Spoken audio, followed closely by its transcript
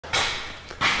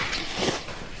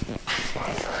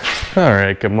All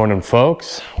right, good morning,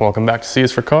 folks. Welcome back to C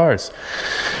is for Cars.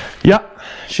 Yeah,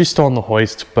 she's still on the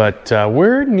hoist, but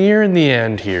we're nearing the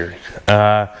end here.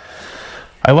 I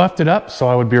left it up so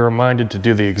I would be reminded to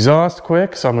do the exhaust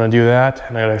quick, so I'm going to do that,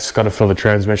 and I just got to fill the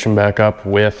transmission back up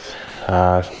with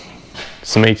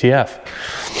some ATF.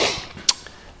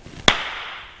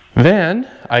 Then,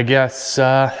 I guess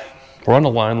we're on the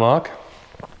line lock.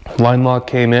 Line lock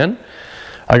came in.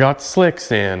 I got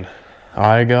slicks in.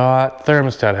 I got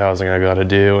thermostat housing I got to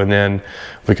do, and then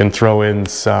we can throw in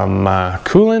some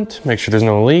coolant, make sure there's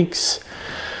no leaks,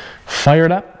 fire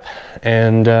it up,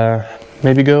 and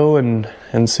maybe go and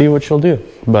see what she'll do.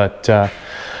 But I'm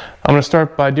going to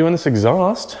start by doing this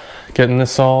exhaust, getting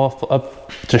this all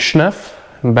up to snuff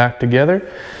and back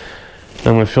together.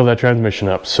 I'm going to fill that transmission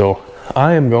up. So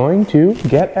I am going to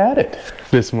get at it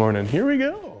this morning. Here we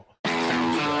go.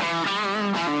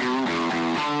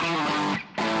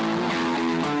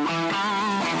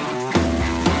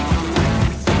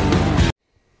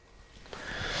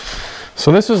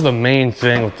 So this is the main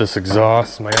thing with this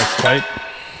exhaust, my X-pipe.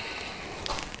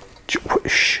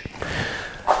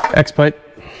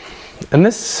 X-pipe. And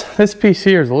this piece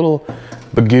here is a little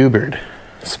begoobered.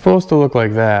 It's supposed to look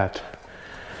like that.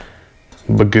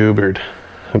 Begoobered.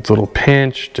 It's a little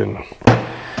pinched and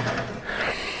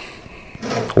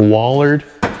wallered.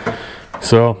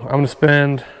 So I'm going to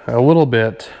spend a little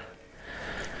bit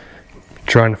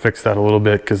trying to fix that a little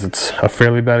bit because it's a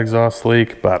fairly bad exhaust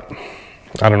leak, but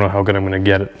I don't know how good I'm going to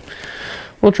get it.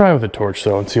 We'll try with a torch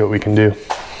though and see what we can do.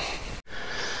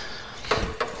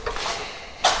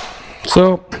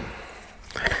 So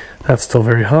that's still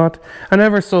very hot and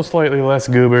ever so slightly less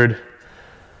goobered.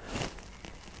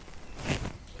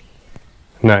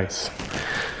 Nice.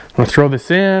 I'm going to throw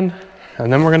this in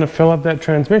and then we're going to fill up that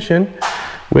transmission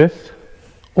with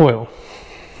oil.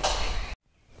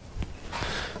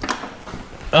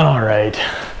 All right.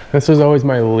 This is always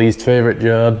my least favorite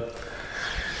job.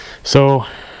 So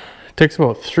it takes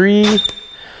about 3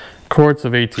 quarts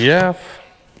of ATF.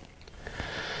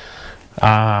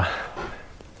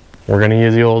 We're gonna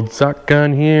use the old suck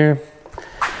gun here.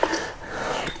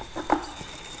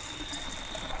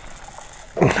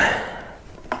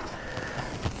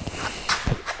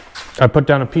 I put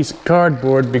down a piece of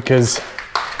cardboard because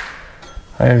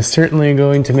I am certainly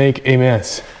going to make a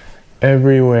mess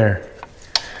everywhere.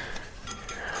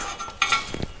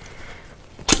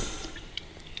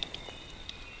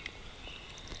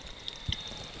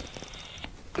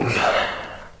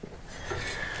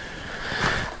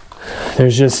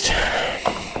 There's just,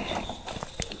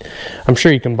 I'm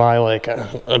sure you can buy like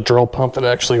a drill pump that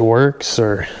actually works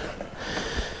or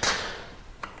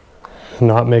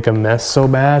not make a mess so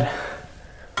bad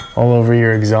all over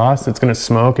your exhaust. It's going to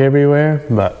smoke everywhere,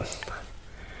 but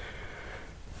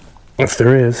if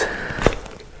there is,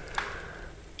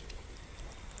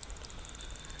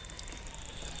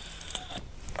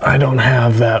 I don't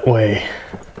have that way.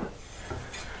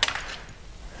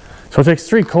 So it takes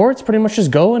 3 quarts, pretty much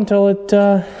just go until it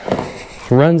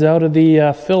runs out of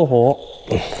the fill hole.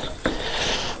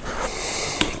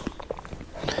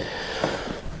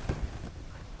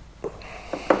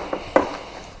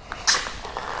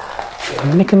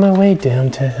 I'm making my way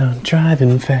downtown,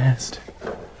 driving fast.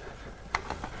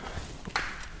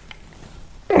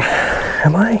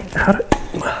 Am I? How did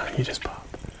you just pop?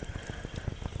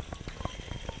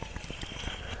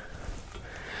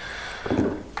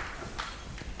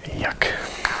 Yuck.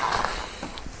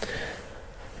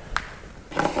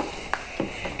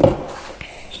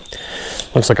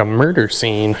 Looks like a murder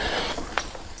scene.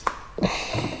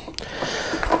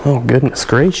 Oh, goodness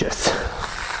gracious.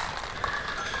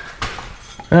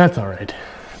 That's all right.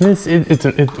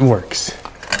 It works.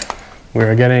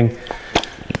 We're getting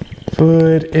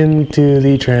food into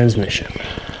the transmission.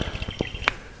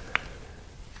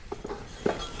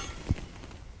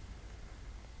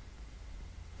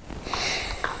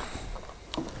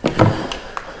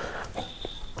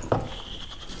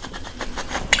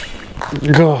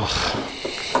 Ugh.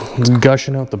 It's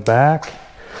gushing out the back.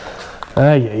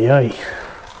 Ay, ay, ay.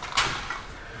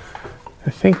 I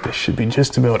think this should be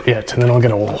just about it. And then I'll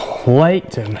get a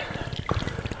light and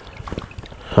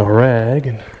a rag.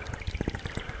 And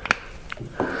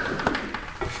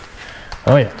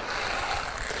oh yeah.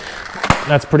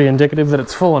 That's pretty indicative that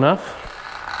it's full enough.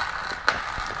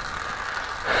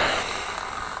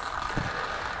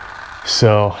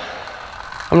 So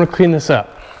I'm going to clean this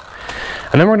up.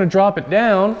 And then we're going to drop it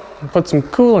down and put some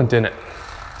coolant in it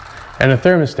and a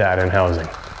thermostat in housing.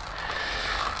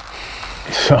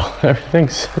 So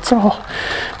everything's, it's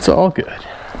all good.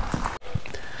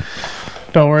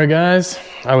 Don't worry guys,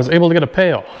 I was able to get a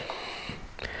pail.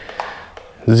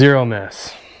 zero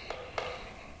mess.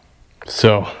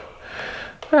 So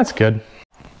that's good.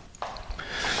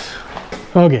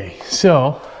 Okay,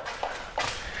 so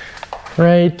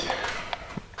right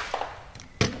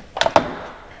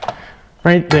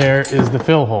there is the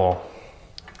fill hole.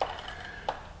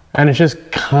 And it's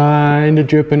just kind of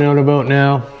dripping out about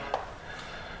now.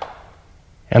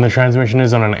 And the transmission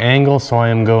is on an angle, so I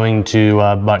am going to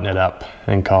button it up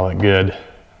and call it good.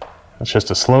 It's just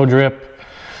a slow drip.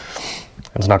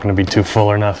 It's not going to be too full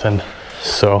or nothing.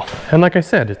 So, and like I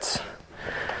said, it's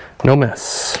no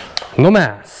mess. No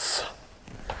mess.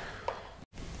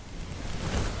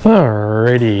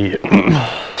 Alrighty.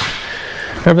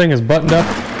 Everything is buttoned up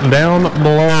down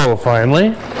below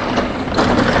finally.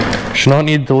 Should not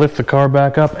need to lift the car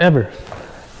back up ever.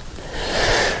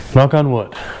 Knock on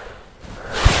wood.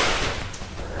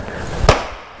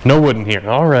 No wood in here.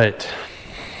 All right.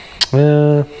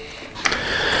 Let's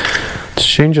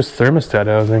change this thermostat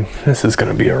housing. This is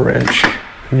going to be a wrench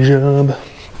job.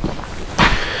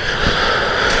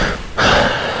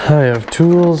 I have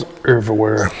tools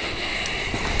everywhere.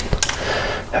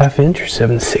 1/2 inch or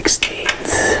 7/16.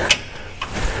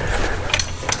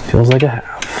 Feels like a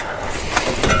half.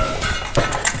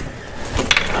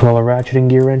 Will a ratcheting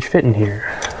gear wrench fit in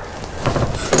here?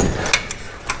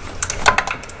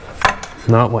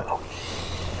 Not well.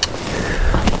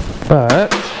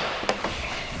 But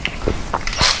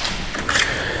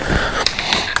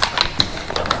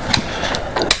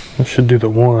I should do the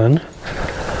one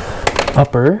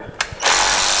upper.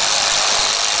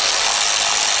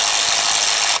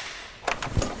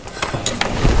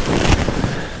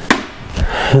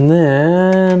 And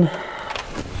then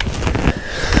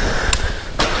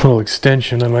a little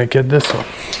extension, I might get this one.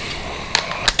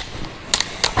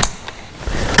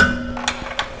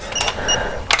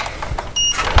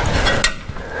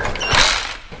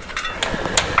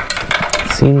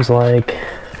 Seems like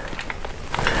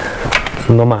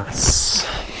no mas.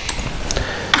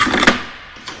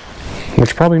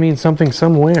 Which probably means something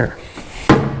somewhere.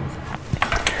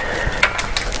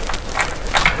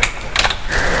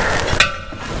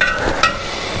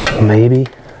 Maybe.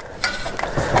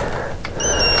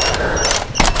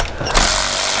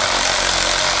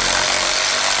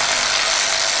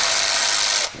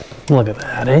 Look at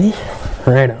that, eh?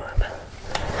 Right on.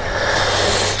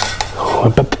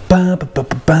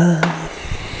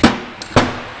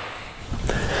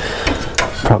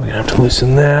 Probably gonna have to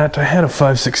loosen that. I had a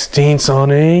 5/16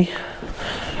 on a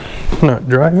not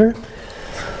driver.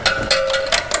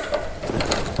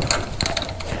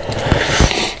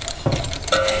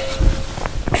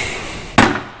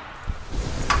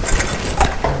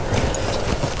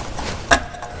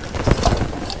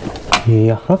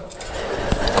 Yeah.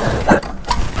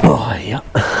 Oh, yeah.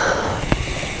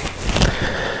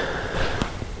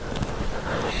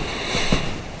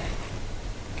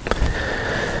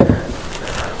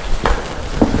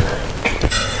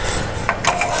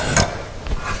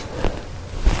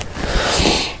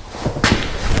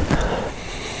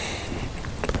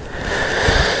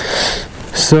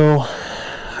 So,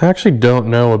 I actually don't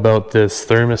know about this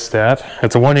thermostat.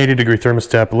 It's a 180-degree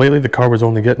thermostat, but lately the car was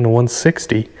only getting to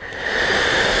 160.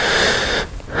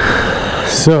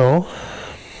 So,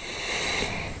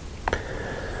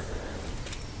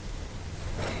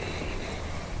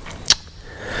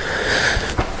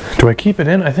 do I keep it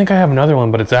in? I think I have another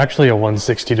one, but it's actually a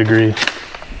 160-degree.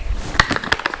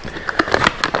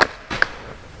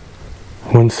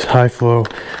 One's high flow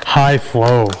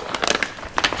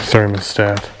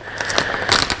thermostat.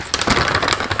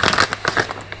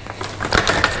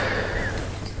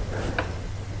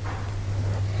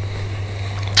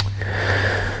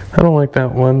 I don't like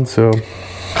that one, so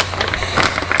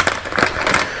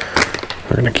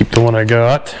we're gonna keep the one I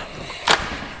got.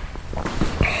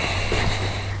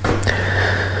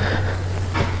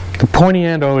 The pointy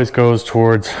end always goes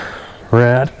towards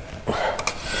red.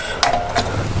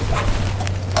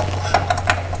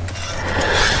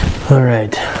 All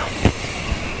right.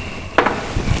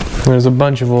 There's a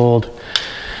bunch of old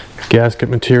gasket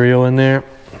material in there.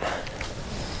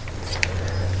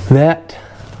 That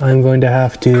I'm going to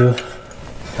have to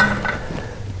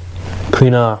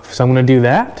clean off. So I'm going to do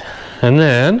that. And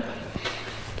then,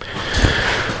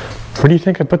 where do you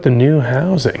think I put the new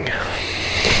housing?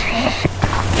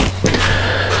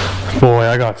 Boy,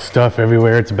 I got stuff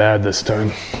everywhere. It's bad this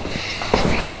time.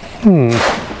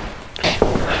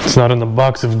 It's not in the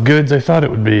box of goods I thought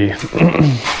it would be.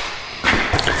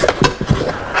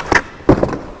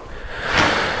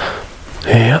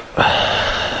 Yep.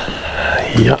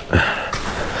 Yep.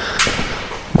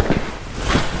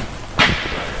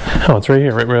 Oh, it's right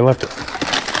here, right where I left it.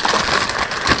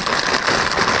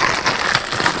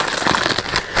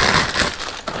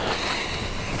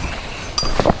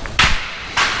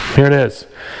 here it is.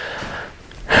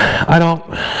 I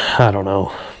don't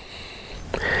know.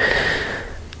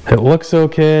 It looks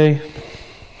okay.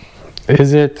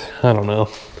 Is it? I don't know.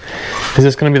 Is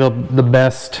this going to be the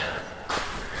best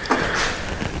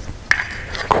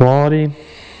quality?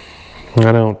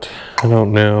 I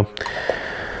don't know.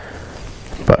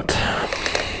 But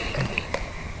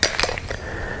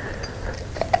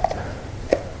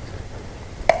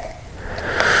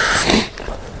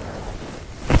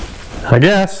I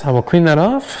guess I will clean that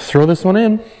off, throw this one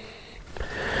in.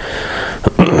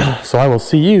 So I will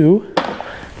see you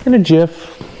in a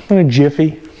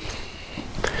jiffy.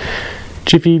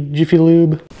 Jiffy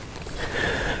lube.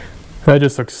 That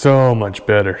just looks so much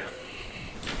better,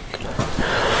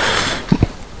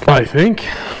 I think.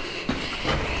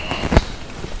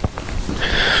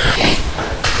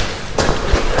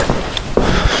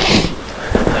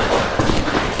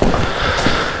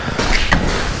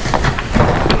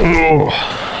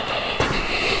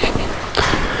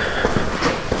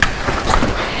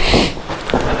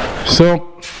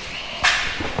 So,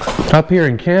 up here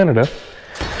in Canada,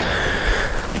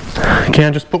 you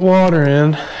can't just put water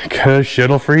in because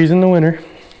shit'll freeze in the winter.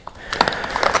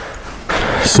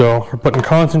 So we're putting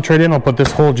concentrate in. I'll put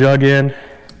this whole jug in,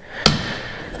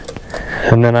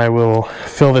 and then I will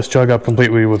fill this jug up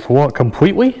completely with water.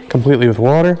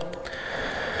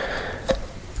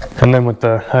 And then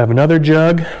I have another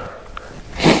jug.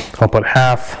 I'll put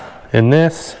half in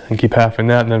this and keep half in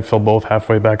that, and then fill both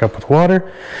halfway back up with water,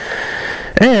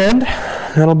 and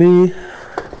that'll be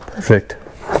perfect.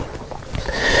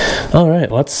 All right,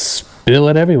 let's spill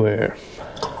it everywhere.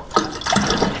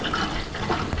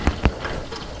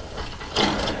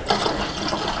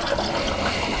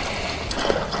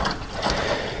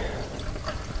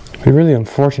 It'd be really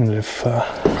unfortunate if,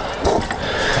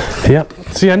 yep.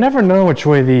 See, I never know which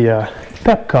way the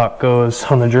pepcock goes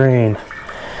on the drain.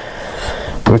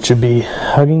 Which would be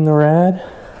hugging the rad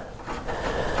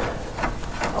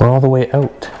or all the way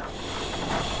out.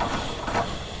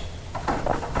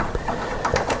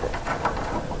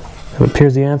 It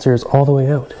appears the answer is all the way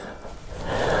out.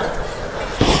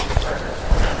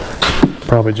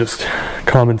 Probably just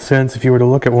common sense. If you were to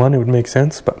look at one, it would make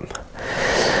sense, but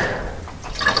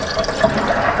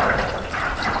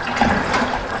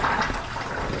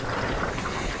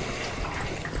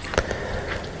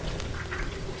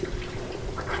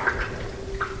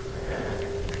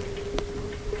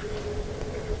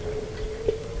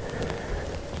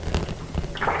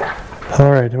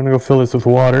alright, I'm gonna go fill this with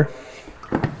water.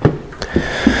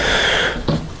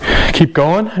 Keep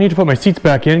going. I need to put my seats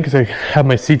back in because I have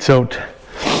my seats out.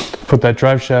 Put that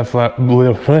drive shaft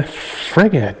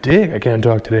friggin' dig, I can't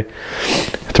talk today.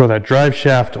 Throw that drive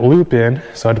shaft loop in,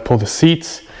 so I had to pull the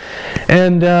seats.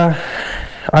 And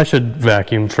I should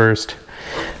vacuum first.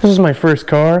 This is my first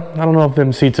car. I don't know if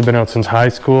them seats have been out since high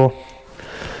school.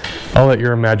 I'll let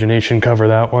your imagination cover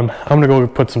that one. I'm gonna go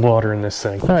put some water in this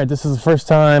thing. Alright, this is the first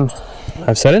time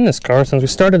I've sat in this car since we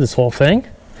started this whole thing.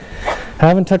 I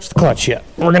haven't touched the clutch yet.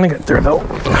 We're gonna get there though.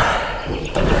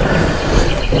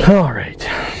 Alright.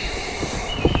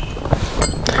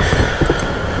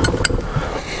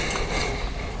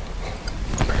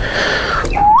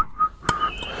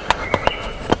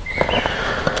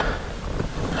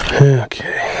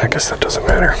 Okay, I guess that doesn't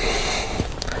matter.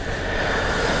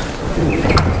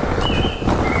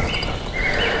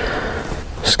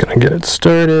 Just gonna get it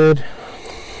started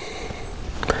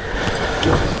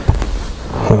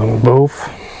on both,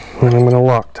 and I'm gonna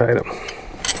Loctite them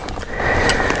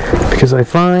because I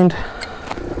find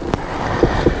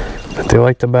that they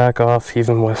like to back off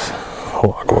even with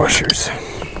lock washers.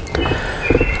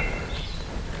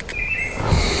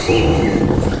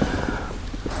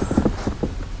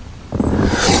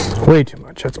 Way too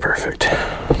much, that's perfect.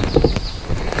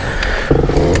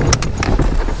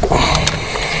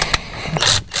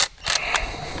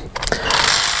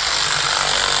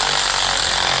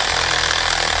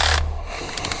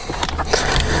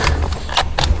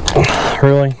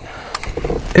 Really?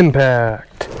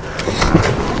 Impact.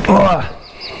 Ugh.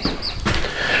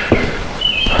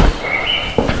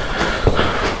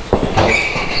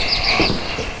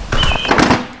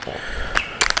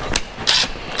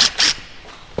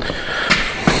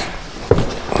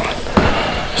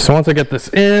 So once I get this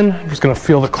in, I'm just going to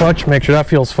feel the clutch, make sure that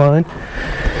feels fine.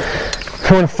 I'm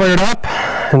going to fire it up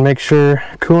and make sure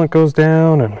coolant goes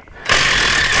down and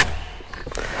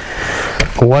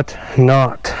what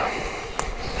not.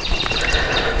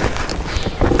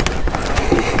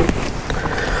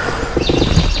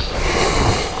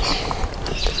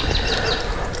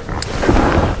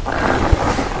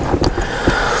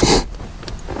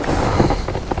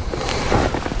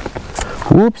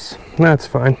 Whoops, that's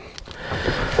fine.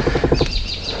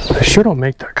 I sure don't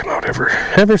make that come out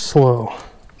ever slow.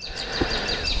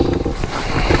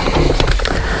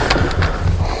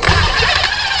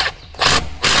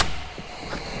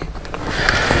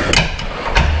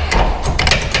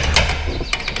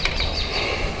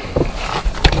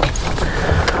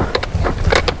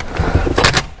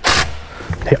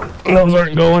 Yeah, those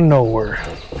aren't going nowhere.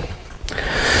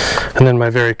 And then my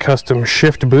very custom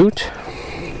shift boot.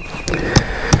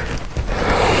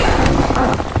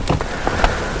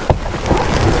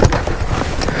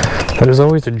 That is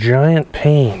always a giant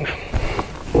pain.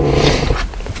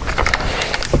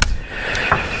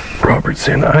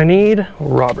 Robertson, I need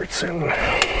Robertson.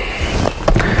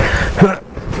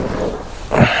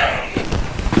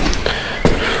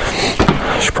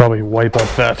 Should probably wipe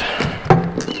up that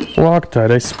Loctite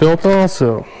I spilt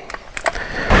also.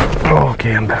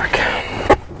 Okay, I'm back.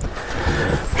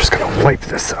 I'm just gonna wipe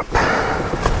this up.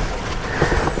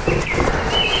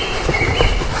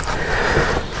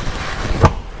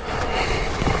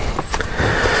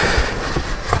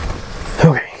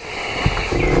 Okay.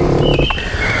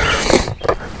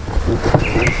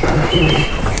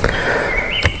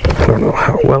 I don't know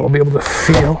how well I'll be able to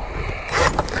feel.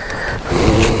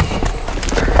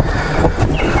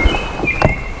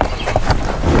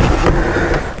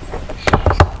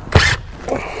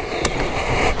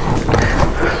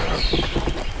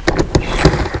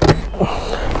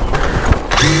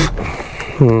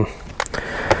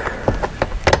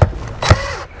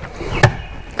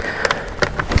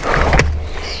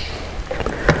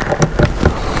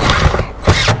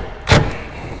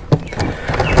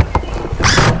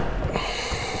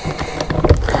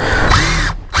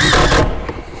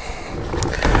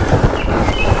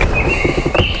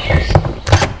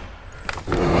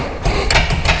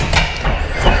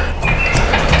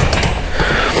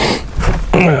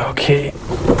 Okay.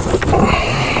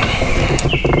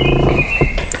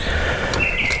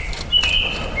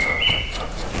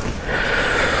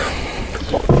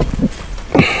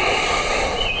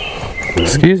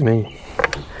 Excuse me.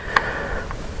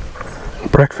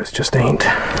 Breakfast just ain't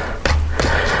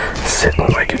sitting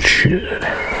like it should.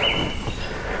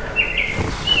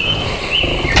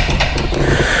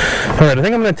 Alright, I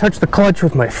think I'm going to touch the clutch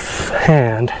with my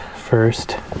hand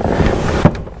first.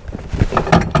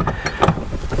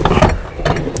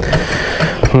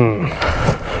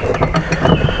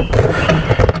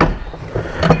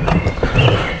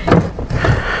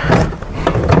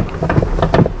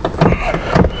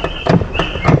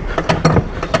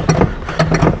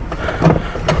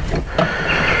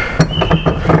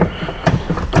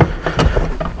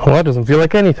 Well, that doesn't feel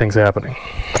like anything's happening.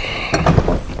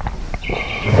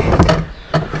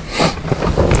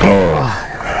 Oh,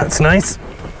 that's nice.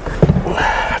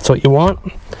 That's what you want.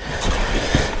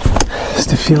 Just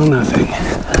to feel nothing.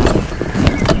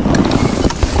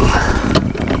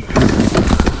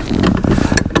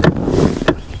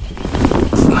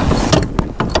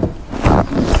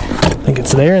 I think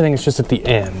it's there. I think it's just at the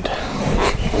end.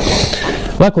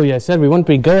 Luckily, I said we wouldn't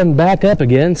be going back up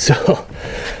again, so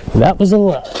that was a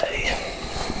lie.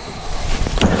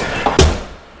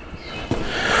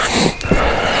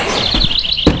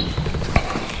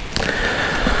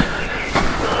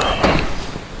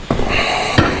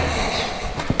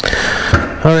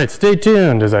 Alright, stay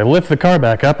tuned as I lift the car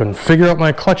back up and figure out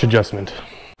my clutch adjustment.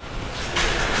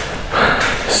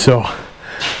 So,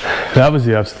 that was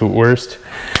the absolute worst.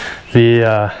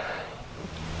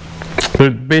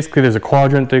 Basically there's a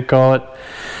quadrant, they call it,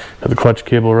 that the clutch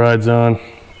cable rides on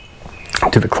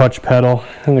to the clutch pedal,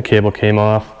 and the cable came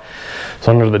off.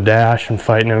 So under the dash and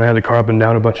fighting, and I had the car up and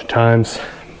down a bunch of times.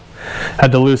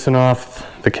 Had to loosen off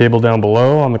the cable down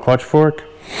below on the clutch fork,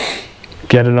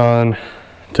 get it on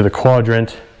to the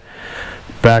quadrant,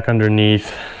 back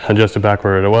underneath, adjust it back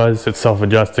where it was. It's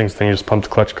self-adjusting, so then you just pump the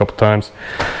clutch a couple times.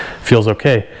 Feels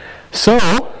okay. So,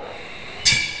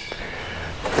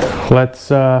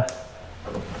 let's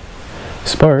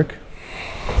spark.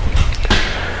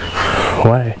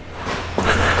 Why?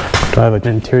 Do I have an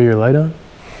interior light on?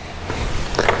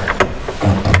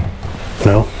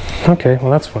 No? Okay,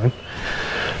 well that's fine.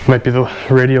 Might be the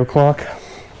radio clock.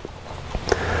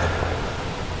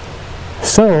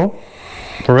 So,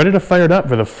 we're ready to fire it up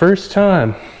for the first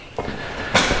time.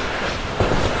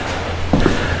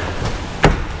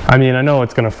 I mean, I know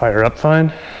it's going to fire up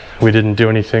fine. We didn't do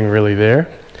anything really there.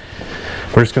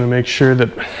 We're just going to make sure that...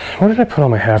 Where did I put all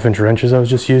my half-inch wrenches I was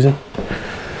just using?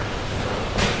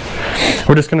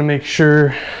 We're just going to make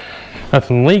sure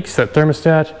nothing leaks, that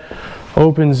thermostat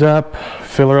opens up,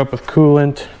 fill her up with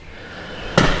coolant,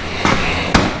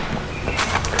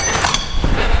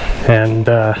 and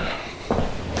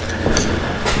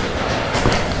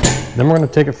Then we're going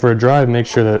to take it for a drive, make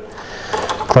sure that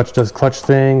clutch does clutch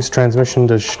things, transmission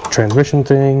does transmission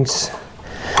things,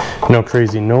 no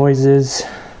crazy noises,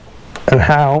 and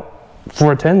how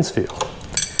 410s feel.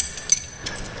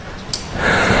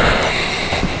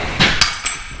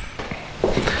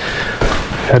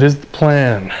 That is the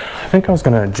plan. I think I was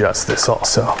going to adjust this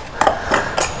also.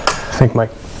 I think my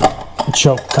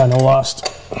choke kind of lost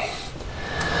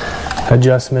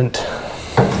adjustment.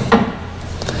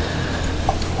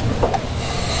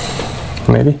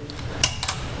 Maybe.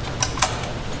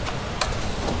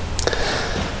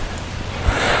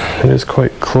 It is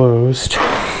quite closed.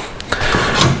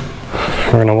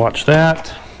 We're going to watch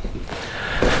that.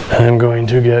 I'm going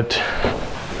to get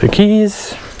the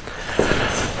keys.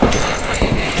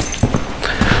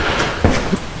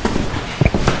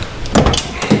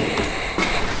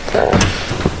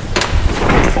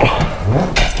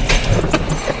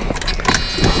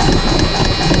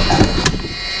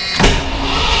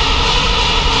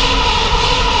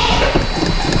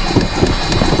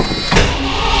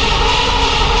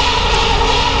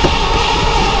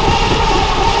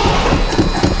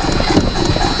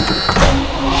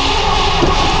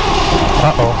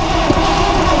 Uh-oh.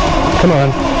 Come on.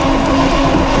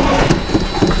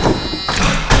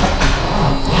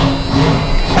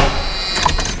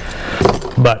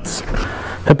 Butts.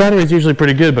 That battery is usually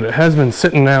pretty good, but it has been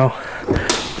sitting now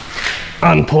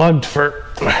unplugged for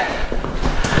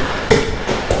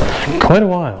quite a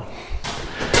while.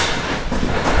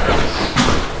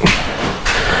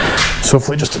 So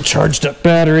hopefully just a charged up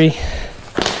battery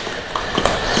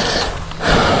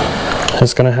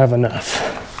is going to have enough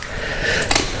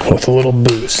with a little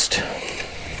boost,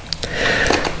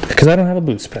 because I don't have a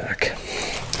boost pack,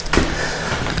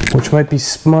 which might be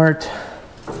smart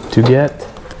to get.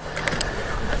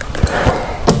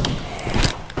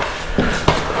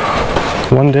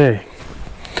 One day.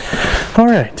 All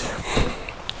right.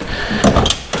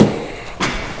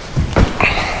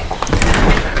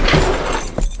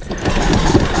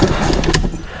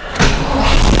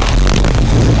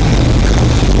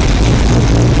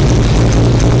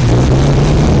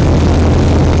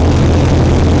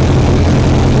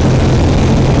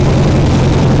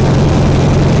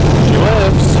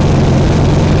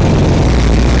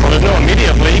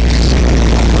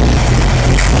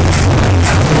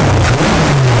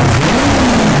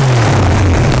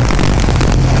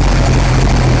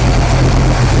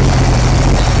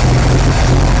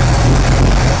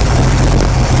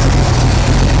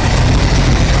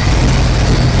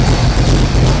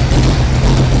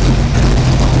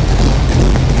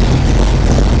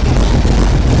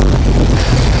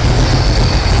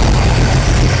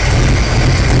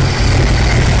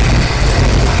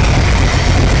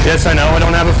 Yes, I know I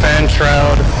don't have a fan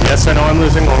shroud. Yes, I know I'm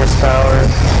losing horsepower.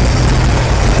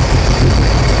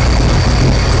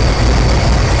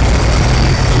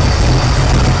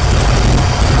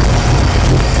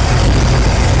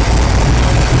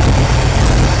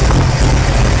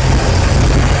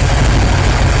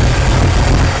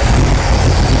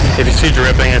 If you see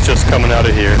dripping, it's just coming out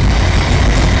of here.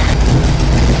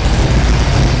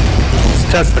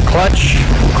 Let's test the clutch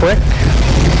quick.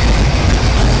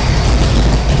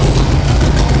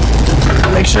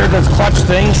 Make sure it does clutch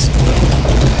things.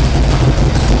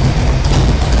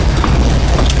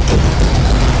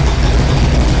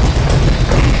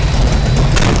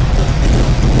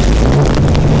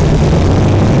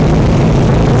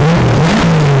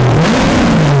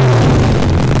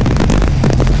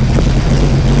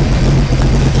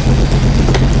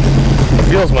 It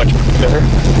feels much better.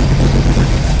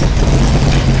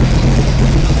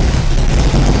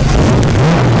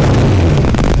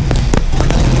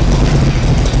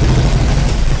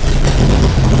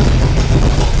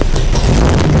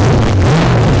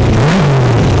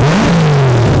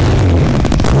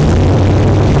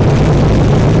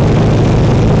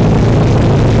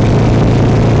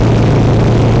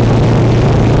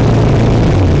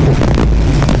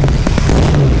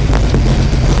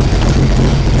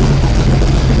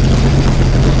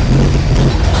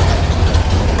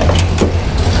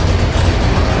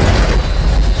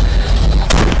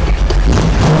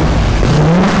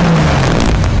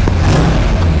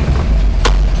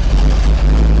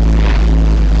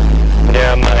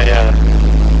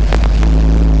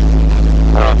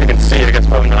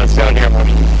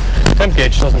 Temp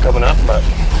gauge doesn't coming up, but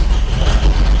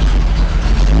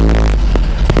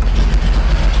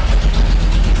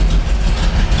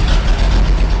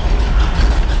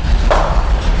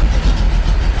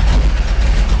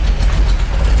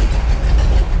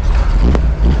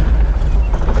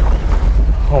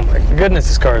oh my goodness,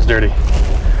 this car is dirty.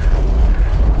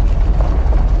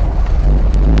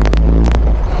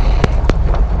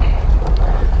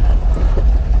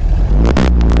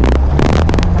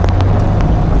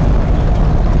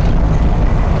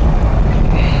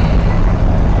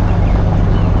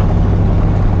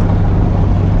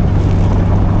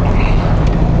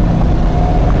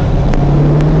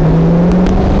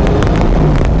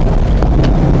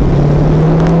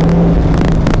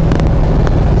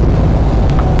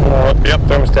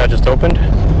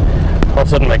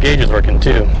 sudden my gauge is working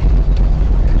too.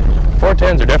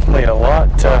 410s are definitely a lot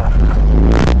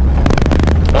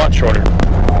shorter.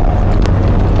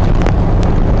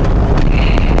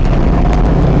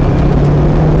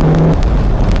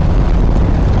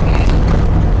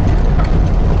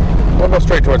 We'll go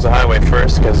straight towards the highway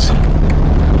first, because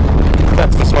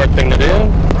that's the smart thing to do.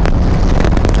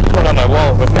 I don't have my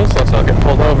wallet with me, so let's not get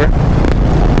pulled over.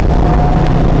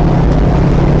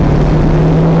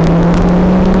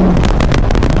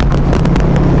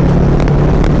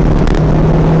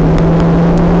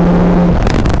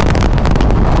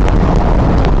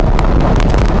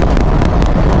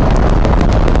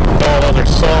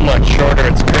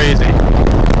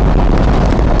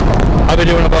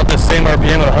 Doing about the same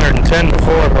RPM at 110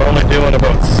 before, and we're only doing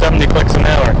about 70 clicks an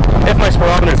hour. If my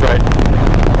speedometer's right.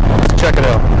 Let's check it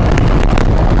out.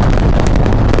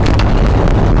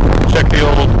 Check the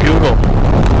old Google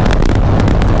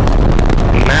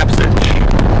Mapsage.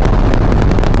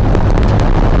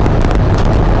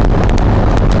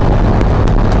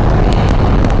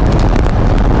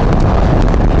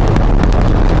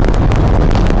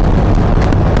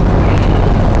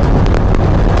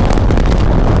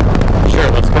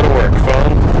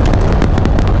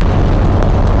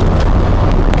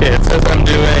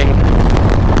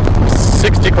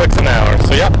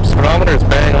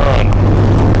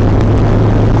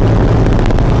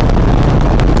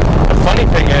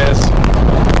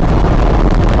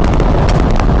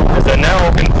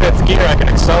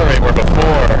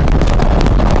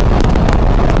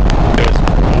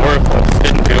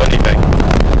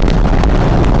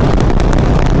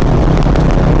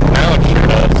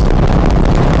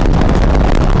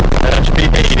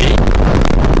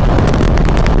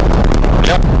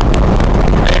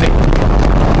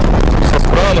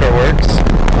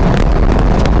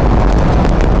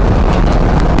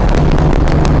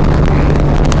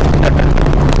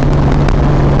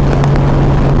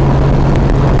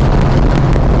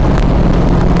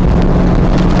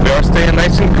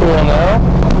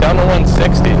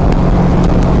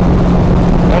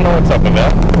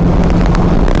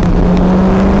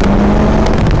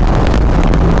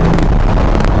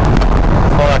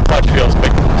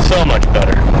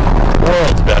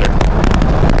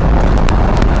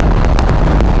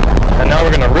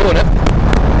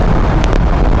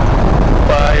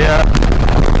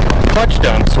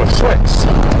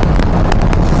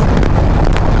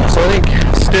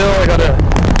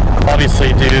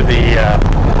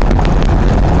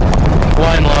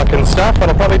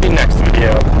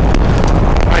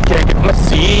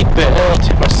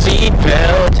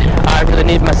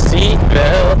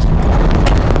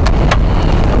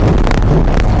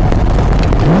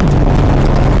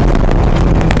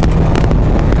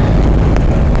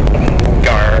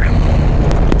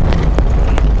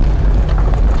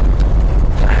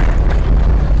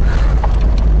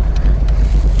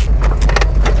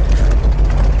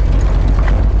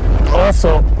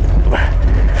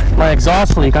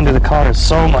 Exhaust leak under the car is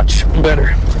so much better.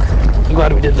 I'm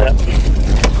glad we did that.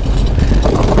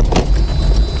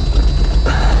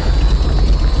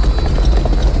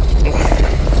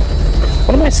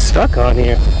 What am I stuck on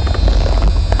here?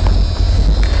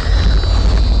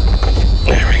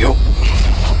 There we go.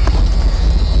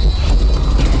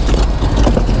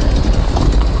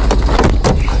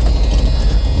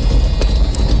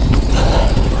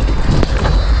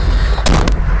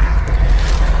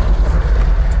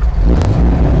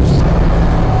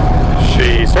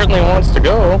 Certainly wants to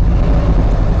go.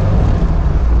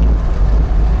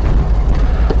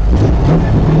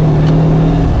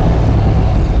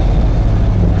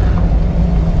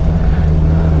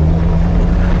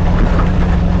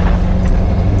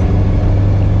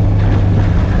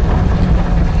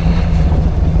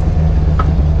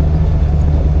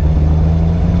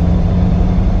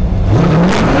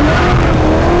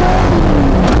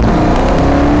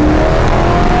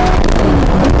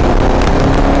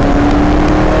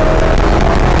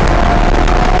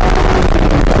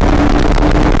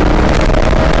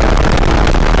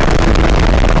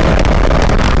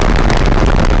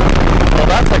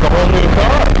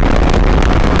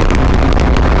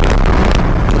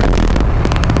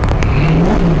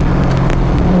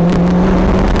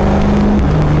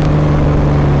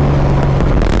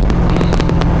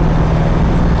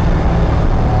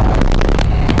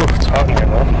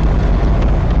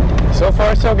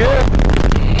 So good.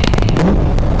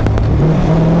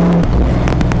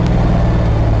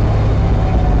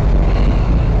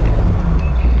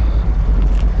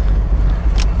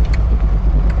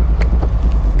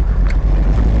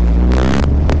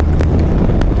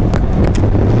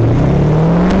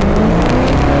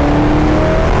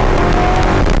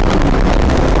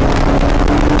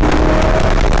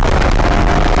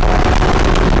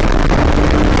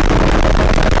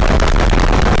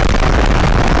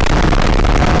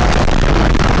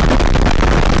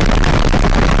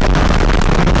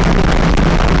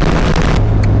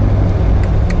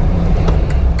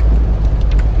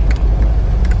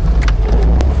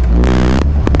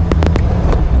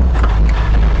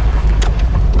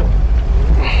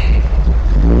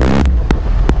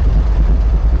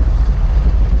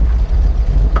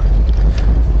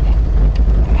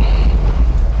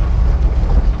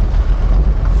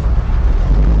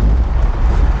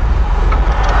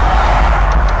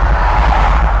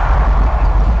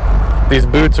 These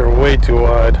boots are way too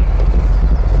wide.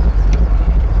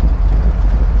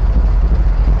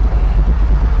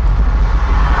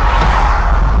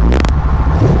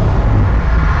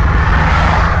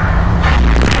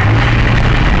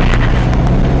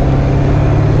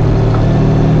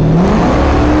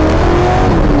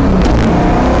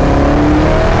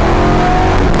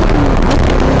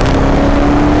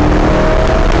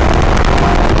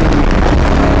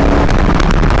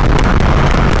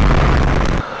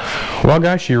 Well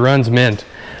guys, she runs mint,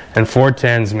 and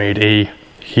 410s made a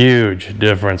huge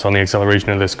difference on the acceleration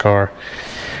of this car.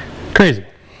 Crazy,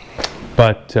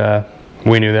 but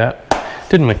we knew that,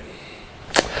 didn't we?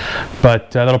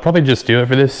 But that'll probably just do it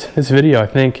for this video. I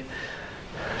think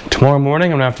tomorrow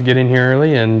morning I'm gonna have to get in here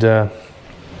early and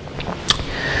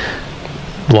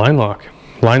line lock,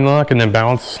 and then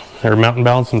balance or mountain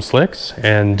balance some slicks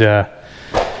and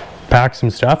pack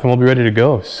some stuff, and we'll be ready to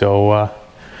go. So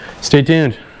stay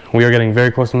tuned. We are getting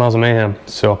very close to miles of mayhem,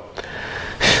 so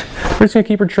we're just gonna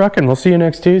keep her trucking. We'll see you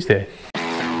next Tuesday.